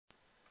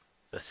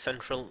The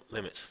Central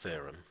Limit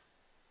Theorem.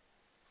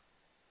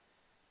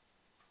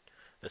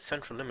 The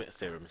Central Limit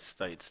Theorem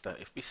states that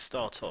if we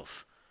start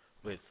off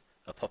with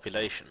a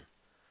population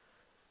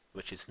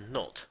which is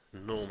not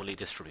normally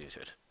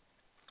distributed,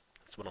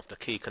 it's one of the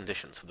key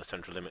conditions for the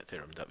Central Limit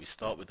Theorem, that we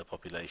start with a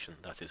population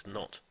that is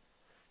not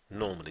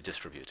normally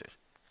distributed.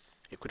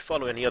 It could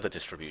follow any other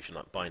distribution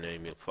like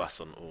binomial,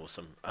 Poisson, or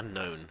some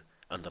unknown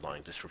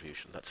underlying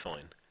distribution, that's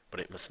fine,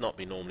 but it must not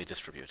be normally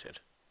distributed.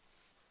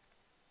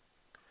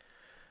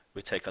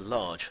 We take a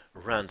large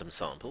random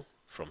sample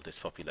from this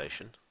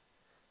population,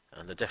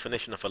 and the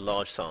definition of a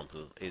large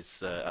sample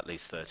is at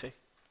least 30.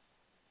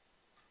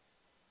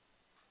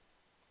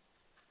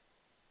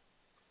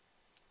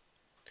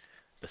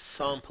 The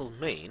sample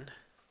mean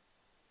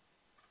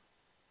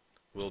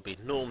will be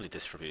normally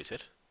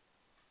distributed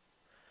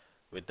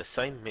with the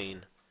same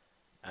mean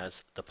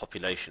as the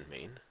population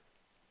mean,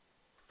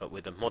 but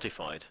with a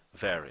modified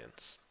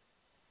variance.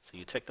 So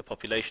you take the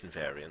population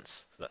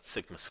variance, so that's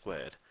sigma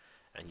squared,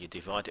 and you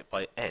divide it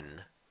by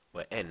n,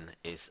 where n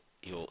is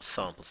your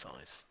sample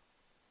size.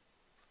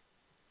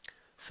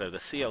 So the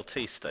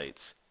CLT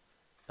states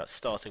that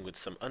starting with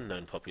some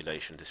unknown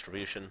population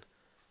distribution,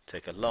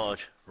 take a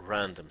large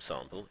random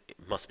sample, it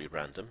must be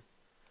random,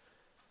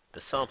 the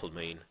sample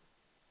mean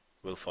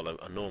will follow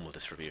a normal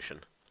distribution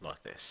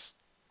like this.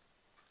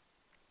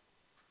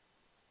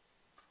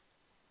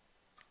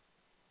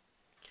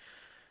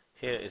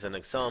 Here is an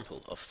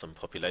example of some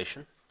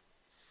population.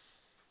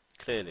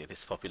 Clearly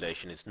this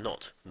population is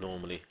not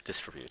normally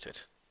distributed.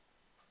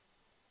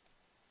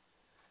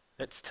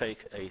 Let's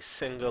take a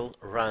single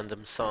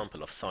random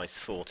sample of size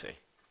 40.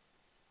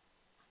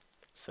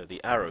 So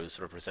the arrows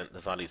represent the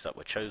values that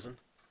were chosen.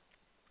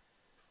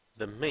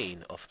 The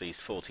mean of these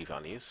 40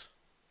 values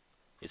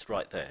is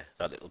right there,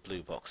 that little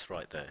blue box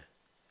right there.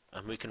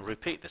 And we can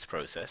repeat this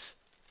process.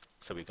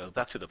 So we go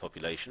back to the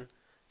population,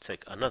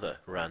 take another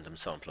random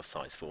sample of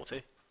size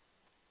 40,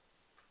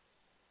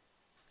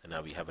 and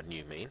now we have a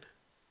new mean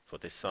for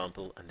this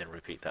sample, and then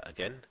repeat that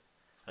again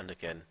and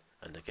again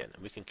and again.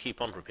 And we can keep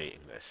on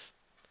repeating this.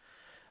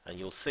 And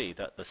you'll see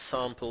that the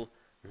sample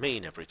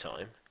mean every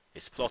time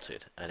is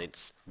plotted, and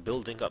it's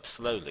building up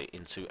slowly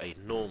into a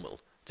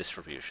normal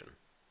distribution.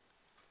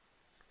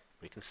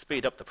 We can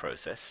speed up the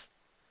process.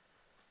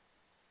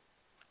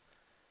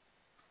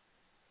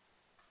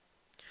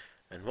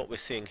 And what we're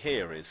seeing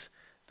here is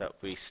that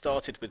we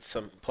started with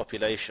some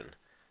population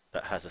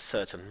that has a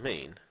certain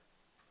mean,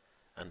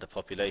 and the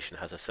population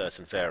has a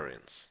certain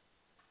variance.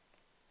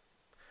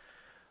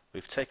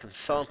 We've taken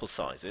sample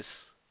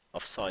sizes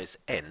of size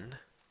n,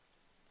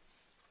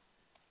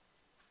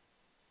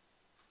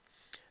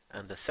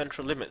 and the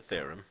Central Limit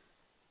Theorem,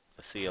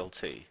 the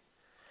CLT,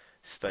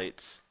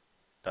 states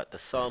that the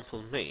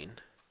sample mean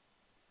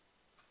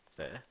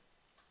there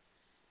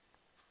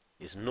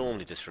is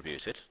normally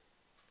distributed,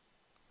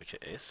 which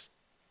it is,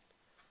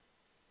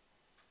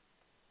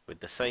 with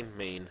the same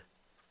mean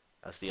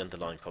as the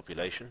underlying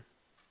population.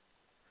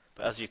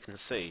 But as you can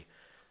see,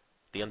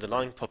 the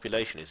underlying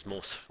population is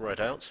more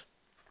spread out,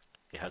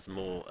 it has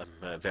more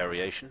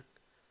variation,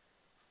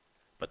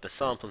 but the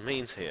sample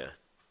means here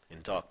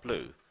in dark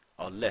blue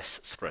are less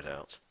spread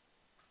out.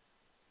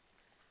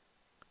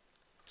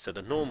 So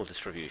the normal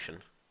distribution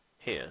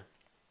here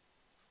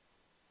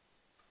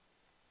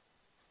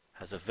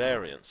has a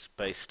variance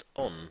based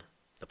on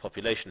the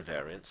population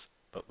variance,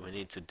 but we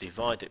need to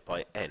divide it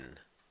by n.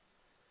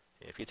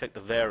 If you take the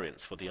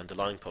variance for the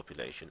underlying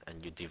population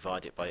and you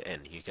divide it by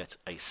n, you get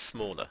a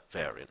smaller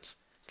variance.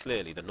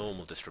 Clearly the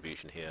normal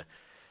distribution here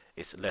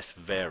is less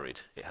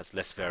varied, it has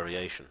less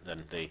variation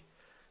than the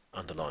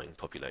underlying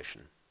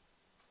population.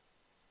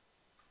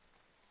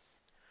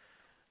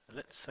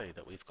 Let's say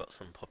that we've got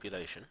some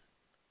population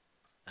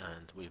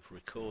and we've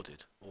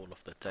recorded all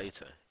of the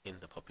data in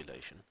the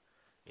population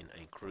in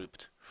a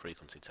grouped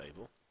frequency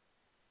table,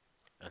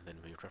 and then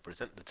we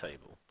represent the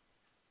table,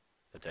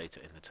 the data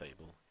in the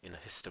table, in a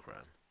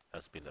histogram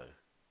as below.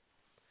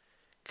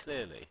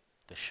 Clearly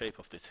the shape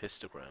of this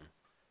histogram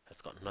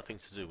has got nothing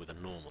to do with a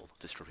normal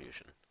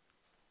distribution.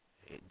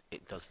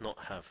 It does not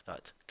have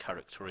that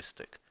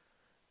characteristic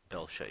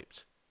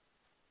bell-shaped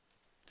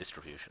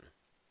distribution.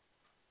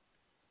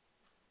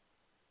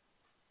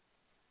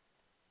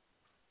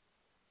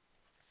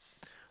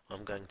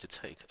 I'm going to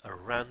take a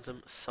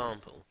random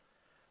sample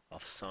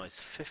of size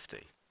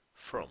 50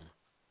 from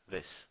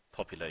this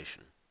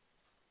population,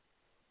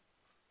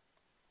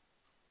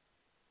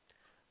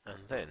 and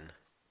then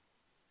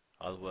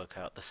I'll work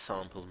out the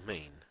sample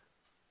mean,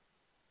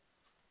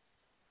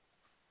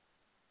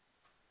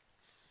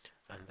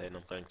 and then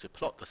I'm going to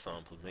plot the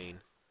sample mean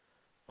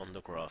on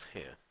the graph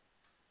here.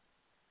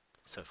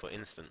 So for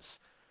instance,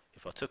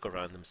 if I took a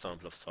random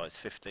sample of size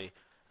 50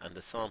 and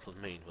the sample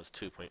mean was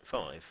 2.5,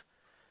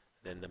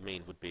 then the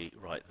mean would be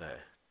right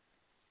there.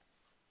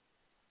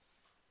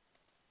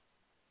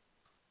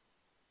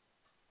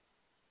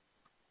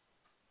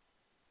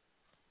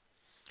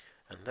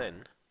 And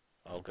then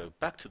I'll go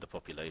back to the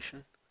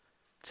population,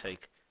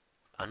 take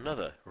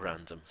another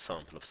random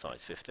sample of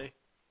size 50,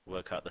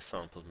 work out the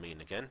sample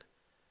mean again,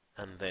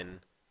 and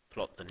then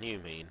plot the new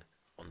mean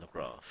on the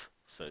graph.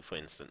 So for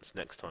instance,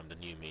 next time the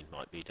new mean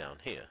might be down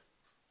here.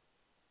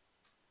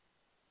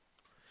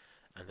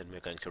 And then we're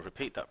going to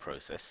repeat that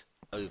process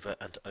over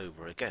and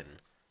over again,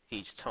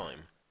 each time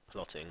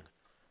plotting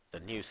the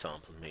new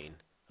sample mean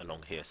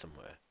along here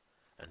somewhere.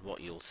 And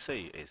what you'll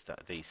see is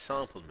that these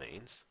sample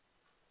means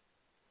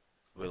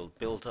will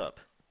build up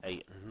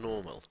a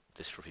normal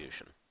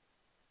distribution.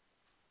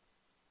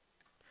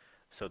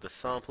 So the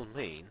sample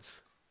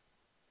means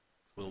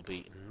will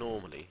be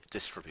normally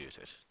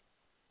distributed.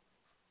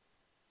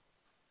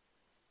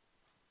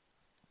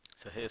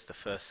 So here's the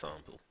first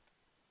sample.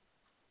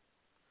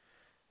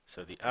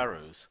 So the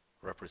arrows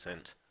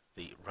represent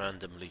the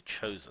randomly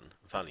chosen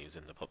values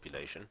in the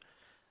population,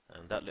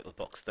 and that little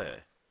box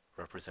there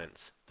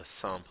represents the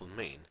sample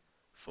mean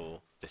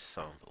for this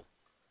sample.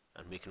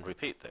 And we can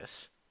repeat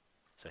this.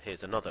 So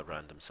here's another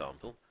random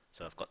sample.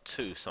 So I've got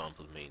two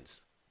sample means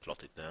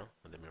plotted now,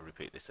 and then we'll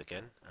repeat this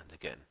again and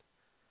again.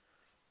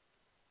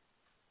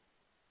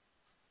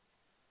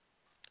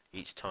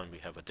 Each time we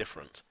have a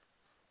different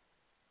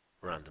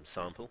random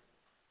sample,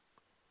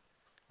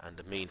 and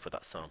the mean for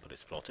that sample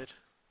is plotted.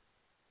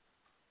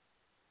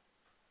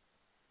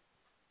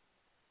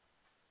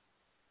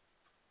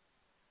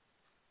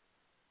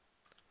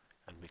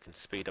 And we can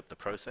speed up the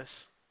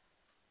process.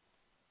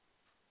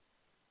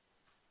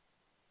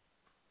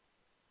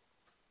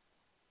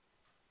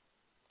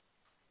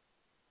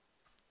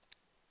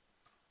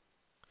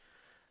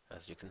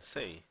 As you can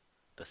see,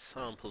 the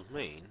sample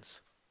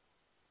means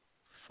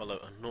follow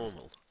a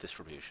normal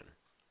distribution,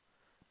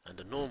 and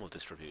a normal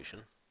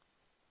distribution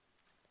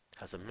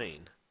has a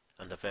mean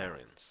and a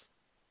variance.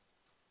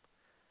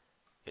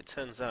 It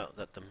turns out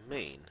that the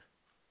mean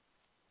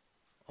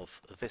of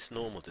this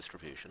normal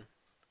distribution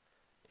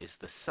is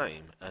the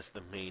same as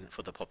the mean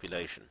for the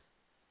population,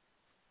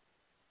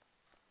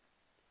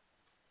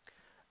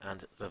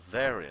 and the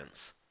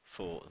variance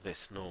for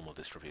this normal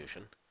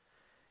distribution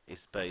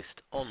is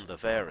based on the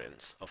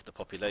variance of the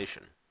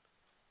population,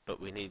 but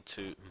we need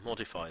to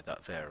modify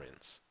that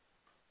variance.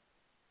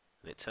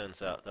 And it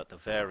turns out that the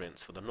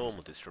variance for the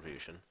normal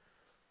distribution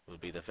will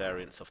be the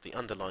variance of the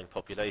underlying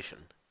population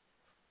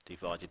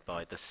divided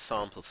by the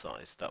sample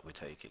size that we're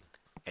taking,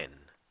 n.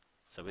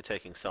 So we're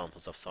taking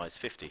samples of size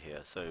 50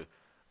 here, so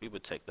we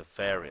would take the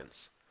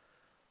variance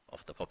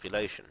of the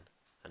population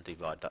and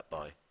divide that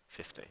by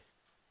 50.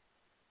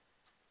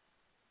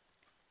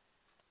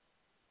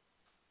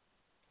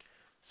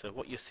 So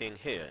what you're seeing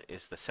here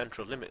is the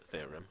central limit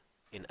theorem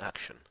in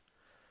action.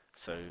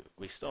 So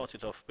we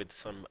started off with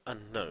some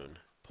unknown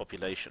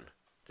population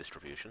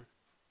distribution.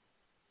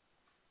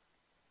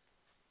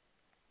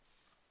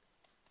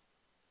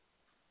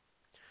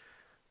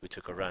 We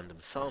took a random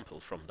sample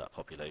from that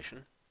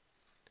population,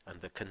 and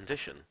the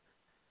condition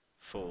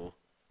for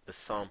the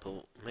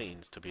sample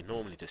means to be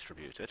normally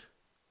distributed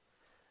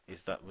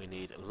is that we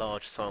need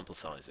large sample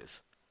sizes.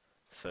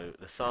 So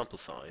the sample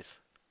size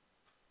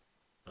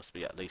must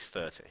be at least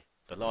 30.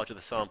 The larger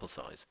the sample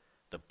size,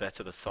 the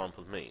better the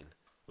sample mean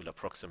will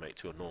approximate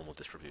to a normal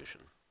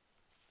distribution.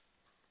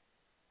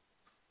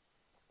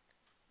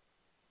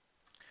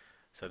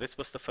 So this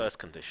was the first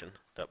condition,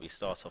 that we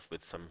start off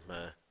with some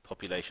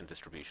population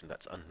distribution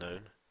that's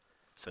unknown.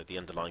 So the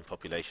underlying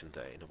population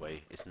there, in a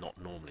way, is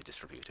not normally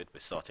distributed. We're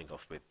starting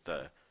off with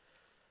a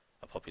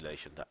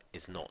population that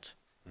is not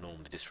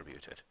normally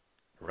distributed.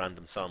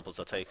 Random samples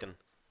are taken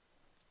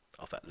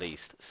of at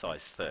least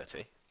size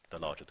 30, the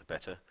larger the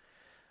better,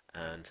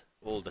 and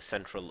all the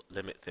central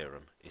limit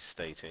theorem is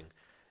stating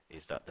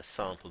is that the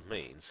sample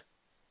means,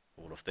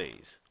 all of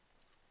these,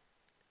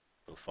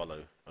 will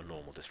follow a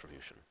normal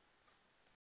distribution.